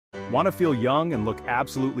Want to feel young and look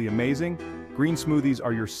absolutely amazing? Green smoothies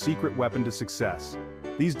are your secret weapon to success.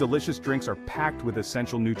 These delicious drinks are packed with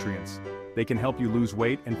essential nutrients. They can help you lose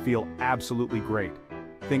weight and feel absolutely great.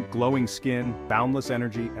 Think glowing skin, boundless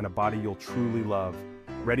energy, and a body you'll truly love.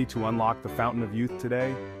 Ready to unlock the fountain of youth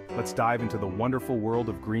today? Let's dive into the wonderful world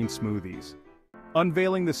of green smoothies.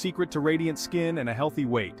 Unveiling the secret to radiant skin and a healthy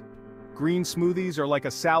weight. Green smoothies are like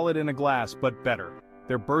a salad in a glass, but better.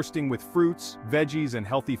 They're bursting with fruits, veggies, and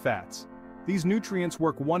healthy fats. These nutrients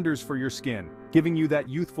work wonders for your skin, giving you that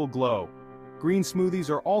youthful glow. Green smoothies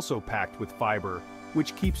are also packed with fiber,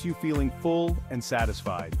 which keeps you feeling full and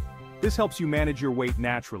satisfied. This helps you manage your weight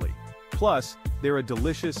naturally. Plus, they're a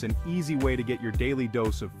delicious and easy way to get your daily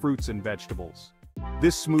dose of fruits and vegetables.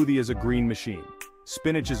 This smoothie is a green machine.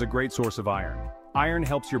 Spinach is a great source of iron. Iron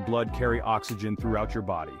helps your blood carry oxygen throughout your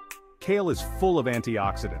body. Kale is full of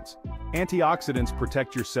antioxidants. Antioxidants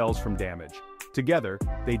protect your cells from damage. Together,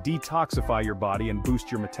 they detoxify your body and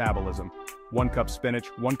boost your metabolism. 1 cup spinach,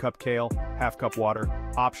 1 cup kale, ½ cup water,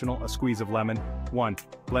 optional, a squeeze of lemon. 1.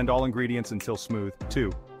 Blend all ingredients until smooth.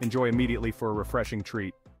 2. Enjoy immediately for a refreshing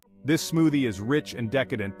treat. This smoothie is rich and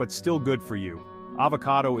decadent but still good for you.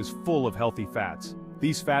 Avocado is full of healthy fats.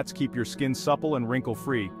 These fats keep your skin supple and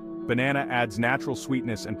wrinkle-free. Banana adds natural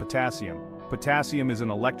sweetness and potassium. Potassium is an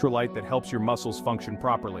electrolyte that helps your muscles function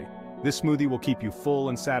properly. This smoothie will keep you full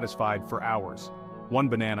and satisfied for hours. 1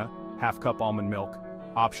 banana, ½ cup almond milk.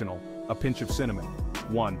 Optional, a pinch of cinnamon.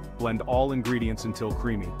 1. Blend all ingredients until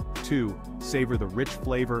creamy. 2. Savor the rich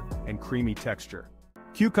flavor and creamy texture.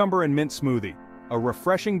 Cucumber and mint smoothie, a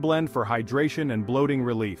refreshing blend for hydration and bloating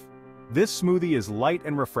relief. This smoothie is light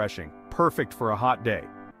and refreshing, perfect for a hot day.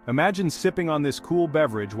 Imagine sipping on this cool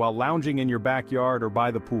beverage while lounging in your backyard or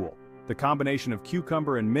by the pool. The combination of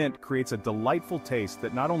cucumber and mint creates a delightful taste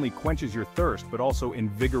that not only quenches your thirst but also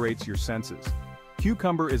invigorates your senses.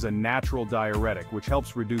 Cucumber is a natural diuretic which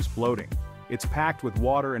helps reduce bloating. It's packed with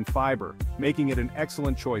water and fiber, making it an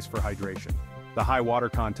excellent choice for hydration. The high water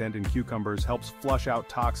content in cucumbers helps flush out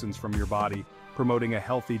toxins from your body, promoting a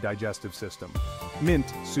healthy digestive system.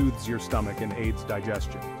 Mint soothes your stomach and aids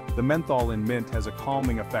digestion. The menthol in mint has a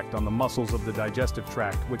calming effect on the muscles of the digestive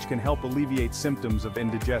tract, which can help alleviate symptoms of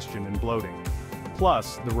indigestion and bloating.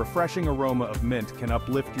 Plus, the refreshing aroma of mint can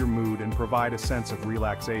uplift your mood and provide a sense of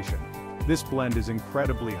relaxation. This blend is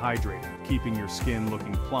incredibly hydrating, keeping your skin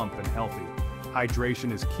looking plump and healthy.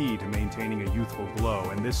 Hydration is key to maintaining a youthful glow,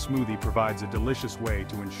 and this smoothie provides a delicious way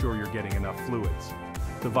to ensure you're getting enough fluids.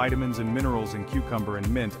 The vitamins and minerals in cucumber and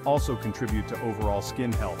mint also contribute to overall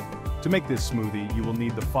skin health. To make this smoothie, you will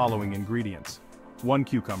need the following ingredients. 1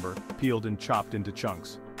 cucumber, peeled and chopped into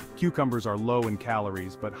chunks. Cucumbers are low in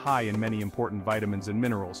calories but high in many important vitamins and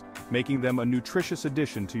minerals, making them a nutritious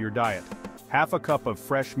addition to your diet. ½ cup of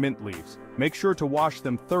fresh mint leaves. Make sure to wash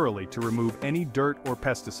them thoroughly to remove any dirt or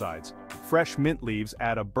pesticides. Fresh mint leaves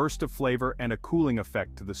add a burst of flavor and a cooling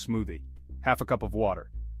effect to the smoothie. ½ cup of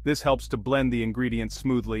water. This helps to blend the ingredients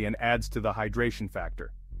smoothly and adds to the hydration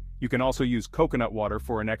factor. You can also use coconut water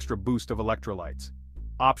for an extra boost of electrolytes.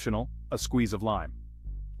 Optional, a squeeze of lime.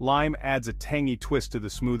 Lime adds a tangy twist to the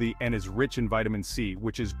smoothie and is rich in vitamin C,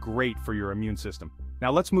 which is great for your immune system.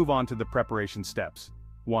 Now let's move on to the preparation steps.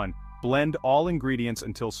 1. Blend all ingredients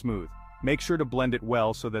until smooth. Make sure to blend it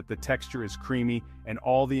well so that the texture is creamy and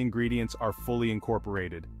all the ingredients are fully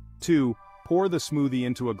incorporated. 2. Pour the smoothie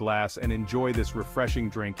into a glass and enjoy this refreshing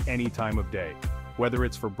drink any time of day. Whether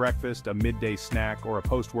it's for breakfast, a midday snack, or a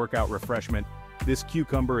post-workout refreshment, this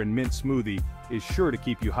cucumber and mint smoothie is sure to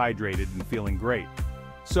keep you hydrated and feeling great.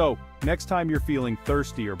 So, next time you're feeling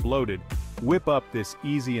thirsty or bloated, whip up this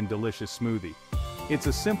easy and delicious smoothie. It's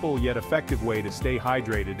a simple yet effective way to stay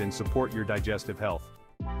hydrated and support your digestive health.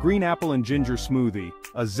 Green apple and ginger smoothie,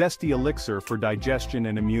 a zesty elixir for digestion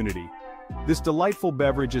and immunity. This delightful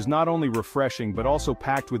beverage is not only refreshing but also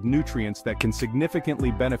packed with nutrients that can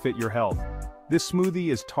significantly benefit your health. This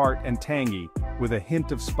smoothie is tart and tangy, with a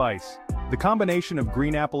hint of spice. The combination of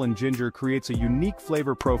green apple and ginger creates a unique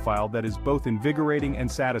flavor profile that is both invigorating and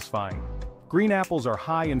satisfying. Green apples are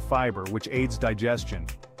high in fiber, which aids digestion.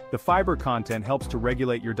 The fiber content helps to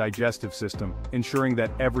regulate your digestive system, ensuring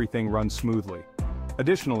that everything runs smoothly.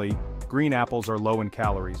 Additionally, green apples are low in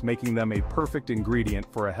calories, making them a perfect ingredient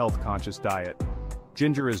for a health-conscious diet.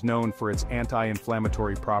 Ginger is known for its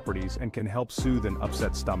anti-inflammatory properties and can help soothe an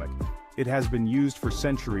upset stomach. It has been used for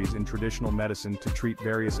centuries in traditional medicine to treat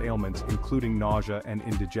various ailments, including nausea and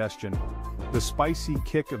indigestion. The spicy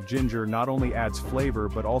kick of ginger not only adds flavor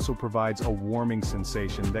but also provides a warming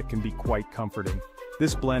sensation that can be quite comforting.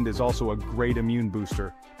 This blend is also a great immune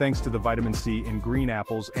booster, thanks to the vitamin C in green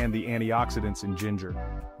apples and the antioxidants in ginger.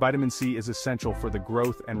 Vitamin C is essential for the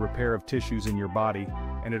growth and repair of tissues in your body,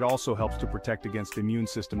 and it also helps to protect against immune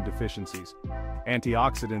system deficiencies.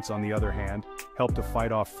 Antioxidants, on the other hand, help to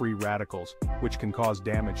fight off free radicals, which can cause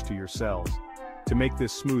damage to your cells. To make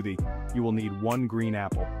this smoothie, you will need 1 green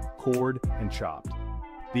apple, cored and chopped.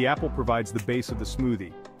 The apple provides the base of the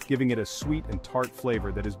smoothie, giving it a sweet and tart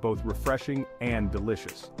flavor that is both refreshing and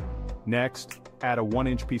delicious. Next, add a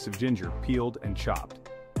 1-inch piece of ginger, peeled and chopped.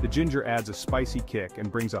 The ginger adds a spicy kick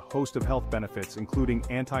and brings a host of health benefits, including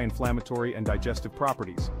anti-inflammatory and digestive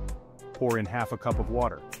properties. Pour in half a cup of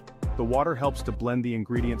water. The water helps to blend the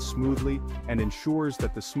ingredients smoothly and ensures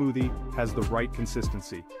that the smoothie has the right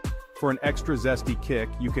consistency. For an extra zesty kick,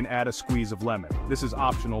 you can add a squeeze of lemon. This is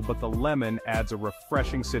optional, but the lemon adds a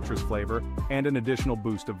refreshing citrus flavor and an additional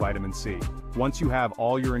boost of vitamin C. Once you have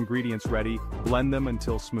all your ingredients ready, blend them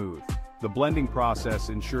until smooth. The blending process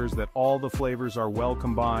ensures that all the flavors are well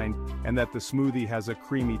combined and that the smoothie has a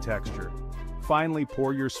creamy texture. Finally,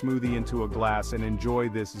 pour your smoothie into a glass and enjoy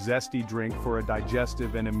this zesty drink for a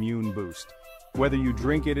digestive and immune boost. Whether you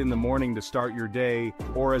drink it in the morning to start your day,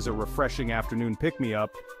 or as a refreshing afternoon pick-me-up,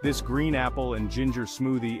 this green apple and ginger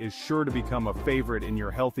smoothie is sure to become a favorite in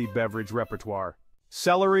your healthy beverage repertoire.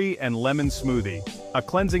 Celery and lemon smoothie, a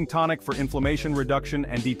cleansing tonic for inflammation reduction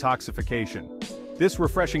and detoxification. This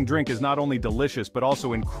refreshing drink is not only delicious but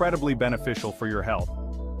also incredibly beneficial for your health.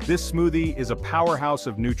 This smoothie is a powerhouse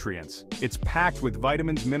of nutrients. It's packed with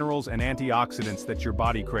vitamins, minerals, and antioxidants that your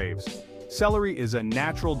body craves. Celery is a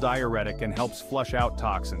natural diuretic and helps flush out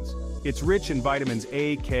toxins. It's rich in vitamins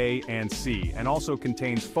A, K, and C, and also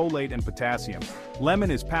contains folate and potassium. Lemon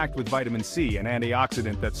is packed with vitamin C, an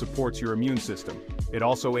antioxidant that supports your immune system. It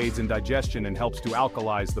also aids in digestion and helps to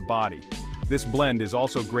alkalize the body. This blend is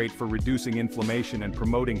also great for reducing inflammation and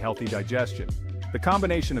promoting healthy digestion. The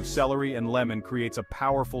combination of celery and lemon creates a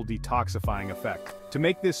powerful detoxifying effect. To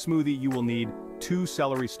make this smoothie, you will need 2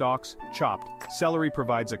 celery stalks, chopped. Celery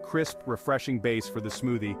provides a crisp, refreshing base for the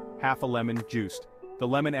smoothie, half a lemon, juiced. The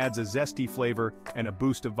lemon adds a zesty flavor and a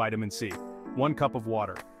boost of vitamin C. 1 cup of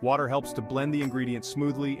water. Water helps to blend the ingredients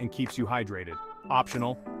smoothly and keeps you hydrated.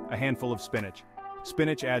 Optional, a handful of spinach.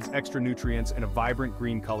 Spinach adds extra nutrients and a vibrant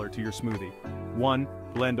green color to your smoothie. 1.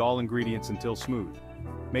 Blend all ingredients until smooth.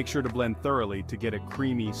 Make sure to blend thoroughly to get a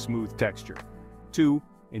creamy, smooth texture. 2.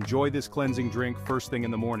 Enjoy this cleansing drink first thing in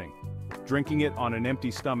the morning. Drinking it on an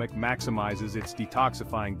empty stomach maximizes its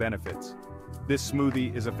detoxifying benefits. This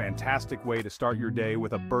smoothie is a fantastic way to start your day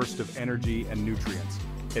with a burst of energy and nutrients.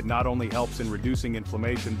 It not only helps in reducing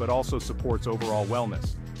inflammation but also supports overall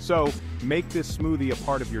wellness. So, make this smoothie a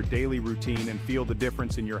part of your daily routine and feel the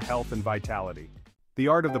difference in your health and vitality. The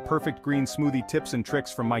art of the perfect green smoothie, tips and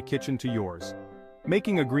tricks from my kitchen to yours.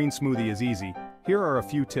 Making a green smoothie is easy. Here are a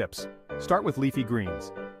few tips. Start with leafy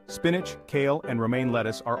greens. Spinach, kale, and romaine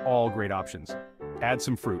lettuce are all great options. Add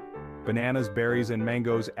some fruit. Bananas, berries, and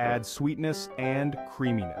mangoes add sweetness and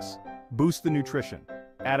creaminess. Boost the nutrition.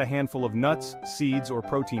 Add a handful of nuts, seeds, or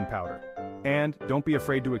protein powder. And don't be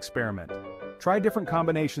afraid to experiment. Try different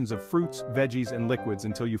combinations of fruits, veggies, and liquids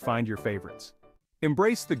until you find your favorites.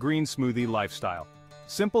 Embrace the green smoothie lifestyle.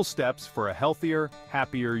 Simple steps for a healthier,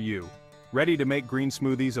 happier you. Ready to make green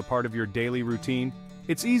smoothies a part of your daily routine?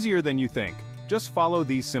 It's easier than you think. Just follow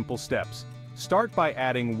these simple steps. Start by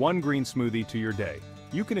adding 1 green smoothie to your day.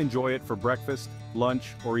 You can enjoy it for breakfast,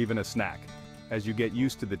 lunch, or even a snack. As you get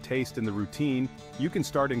used to the taste and the routine, you can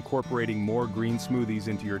start incorporating more green smoothies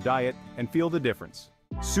into your diet and feel the difference.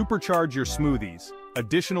 Supercharge your smoothies.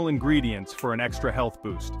 Additional ingredients for an extra health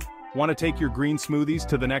boost. Want to take your green smoothies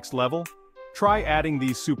to the next level? Try adding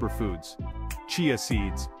these superfoods. Chia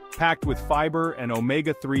seeds, packed with fiber and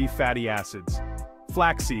omega-3 fatty acids.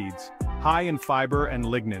 Flax seeds, high in fiber and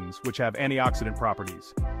lignans, which have antioxidant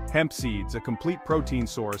properties. Hemp seeds, a complete protein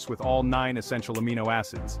source with all 9 essential amino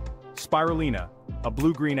acids. Spirulina, a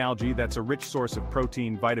blue-green algae that's a rich source of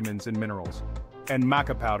protein, vitamins, and minerals. And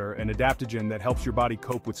maca powder, an adaptogen that helps your body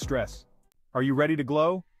cope with stress. Are you ready to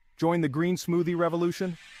glow? Join the green smoothie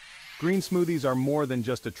revolution? Green smoothies are more than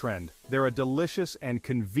just a trend. They're a delicious and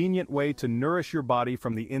convenient way to nourish your body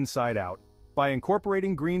from the inside out. By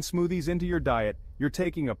incorporating green smoothies into your diet, you're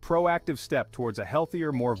taking a proactive step towards a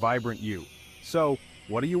healthier, more vibrant you. So,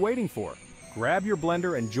 what are you waiting for? Grab your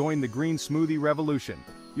blender and join the green smoothie revolution.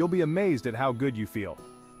 You'll be amazed at how good you feel.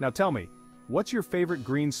 Now tell me, what's your favorite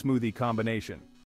green smoothie combination?